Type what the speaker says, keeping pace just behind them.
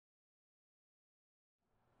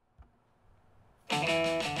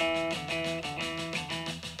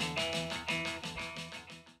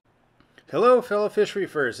Hello, fellow fish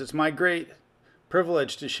reefers. It's my great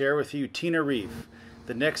privilege to share with you Tina Reef,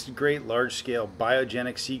 the next great large-scale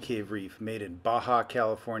biogenic sea cave reef made in Baja,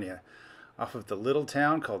 California, off of the little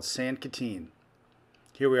town called San Quintin.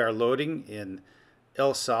 Here we are loading in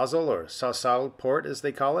El Sazal, or Sasal Port as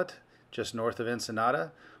they call it, just north of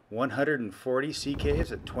Ensenada. 140 sea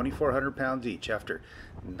caves at 2,400 pounds each. After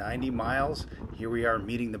 90 miles, here we are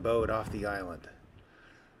meeting the boat off the island.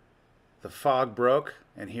 The fog broke,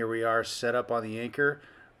 and here we are set up on the anchor,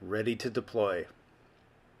 ready to deploy.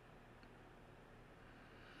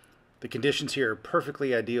 The conditions here are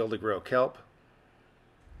perfectly ideal to grow kelp.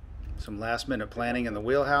 Some last-minute planning in the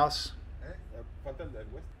wheelhouse.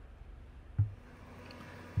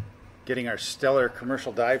 Getting our stellar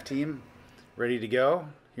commercial dive team ready to go.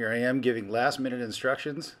 Here I am giving last-minute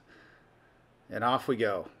instructions, and off we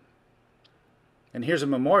go. And here's a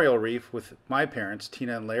memorial reef with my parents,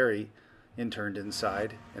 Tina and Larry, interned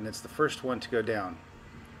inside, and it's the first one to go down.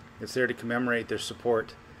 It's there to commemorate their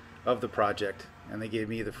support of the project, and they gave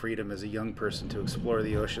me the freedom as a young person to explore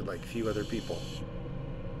the ocean like few other people.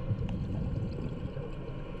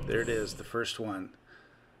 There it is, the first one,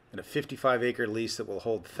 in a 55-acre lease that will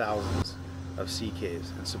hold thousands of sea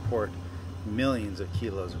caves and support millions of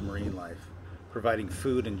kilos of marine life, providing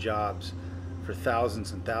food and jobs for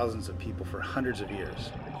thousands and thousands of people for hundreds of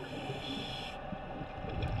years.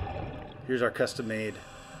 Here's our custom-made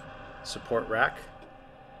support rack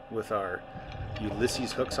with our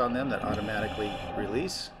Ulysses hooks on them that automatically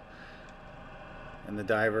release, and the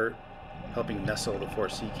diver helping nestle the 4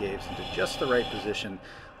 sea caves into just the right position,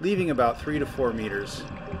 leaving about 3 to 4 meters,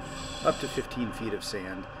 up to 15 feet of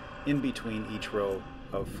sand in between each row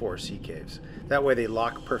of 4 sea caves. That way they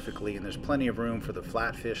lock perfectly, and there's plenty of room for the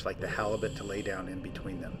flatfish like the halibut to lay down in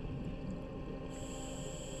between them.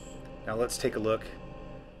 Now let's take a look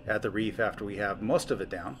at the reef after we have most of it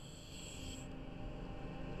down.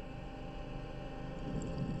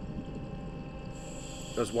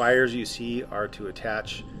 Those wires you see are to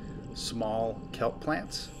attach small kelp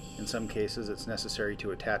plants. In some cases it's necessary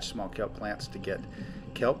to attach small kelp plants to get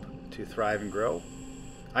kelp to thrive and grow.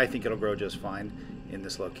 I think it'll grow just fine in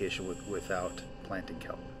this location without planting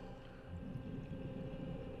kelp.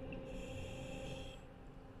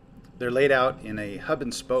 They're laid out in a hub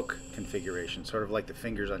and spoke configuration, sort of like the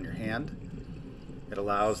fingers on your hand. It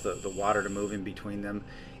allows the water to move in between them,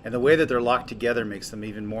 and the way that they're locked together makes them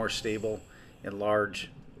even more stable in large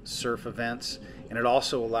surf events, and it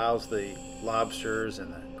also allows the lobsters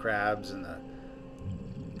and the crabs and the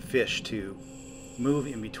fish to move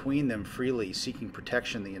in between them freely, seeking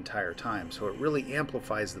protection the entire time. So it really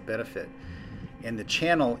amplifies the benefit. And the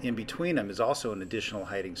channel in between them is also an additional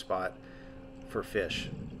hiding spot for fish.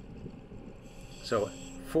 So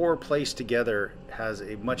 4 placed together has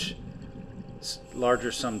a much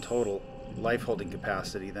larger sum total life holding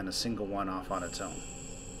capacity than a single one off on its own.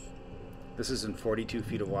 This is in 42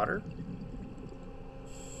 feet of water.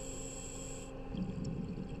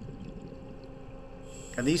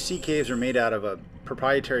 And these sea caves are made out of a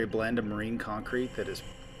proprietary blend of marine concrete that is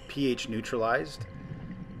pH neutralized,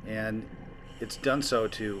 and it's done so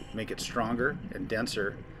to make it stronger and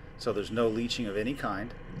denser so there's no leaching of any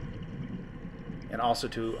kind, and also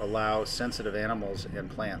to allow sensitive animals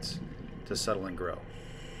and plants to settle and grow.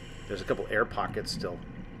 There's a couple air pockets still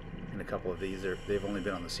in a couple of these. They've only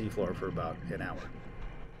been on the seafloor for about an hour.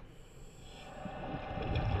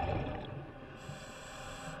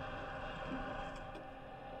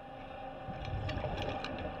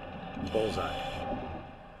 Bullseye.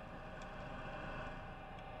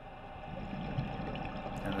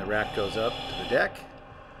 And the rack goes up to the deck.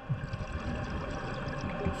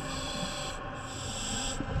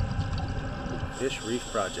 Fish Reef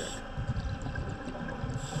Project.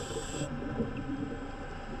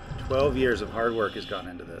 12 years of hard work has gone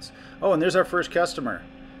into this. Oh, and there's our first customer.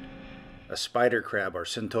 A spider crab, or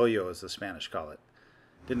centollo as the Spanish call it.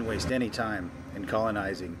 Didn't waste any time in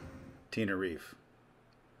colonizing Tina Reef.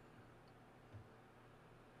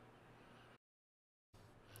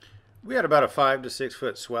 We had about a 5 to 6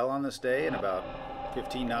 foot swell on this day and about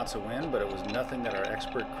 15 knots of wind, but it was nothing that our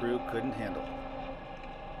expert crew couldn't handle.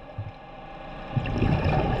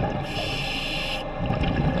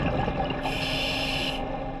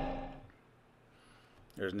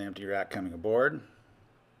 There's an empty rack coming aboard.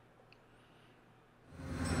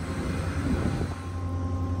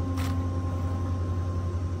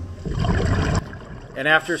 And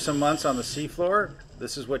after some months on the seafloor,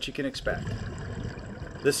 this is what you can expect.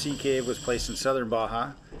 This sea cave was placed in southern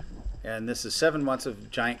Baja, and this is 7 months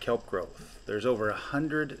of giant kelp growth. There's over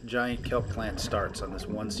 100 giant kelp plant starts on this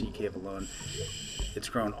one sea cave alone. It's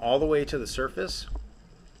grown all the way to the surface,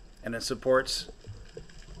 And it supports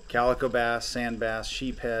calico bass, sand bass,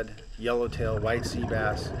 sheephead, yellowtail, white sea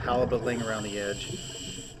bass, halibut laying around the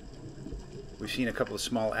edge. We've seen a couple of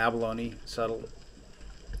small abalone settle.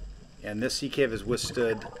 And this sea cave has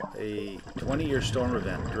withstood a 20-year storm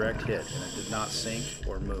event, direct hit, and it did not sink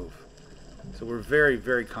or move. So we're very,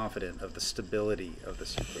 very confident of the stability of the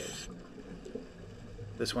sea caves.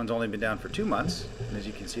 This one's only been down for 2 months, and as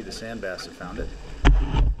you can see, the sand bass have found it.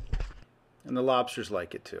 And the lobsters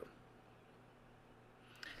like it too.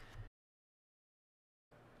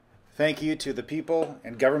 Thank you to the people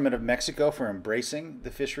and government of Mexico for embracing the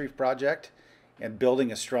Fish Reef project and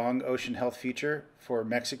building a strong ocean health future for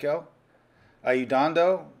Mexico.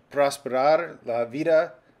 Ayudando prosperar la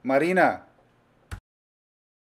vida marina.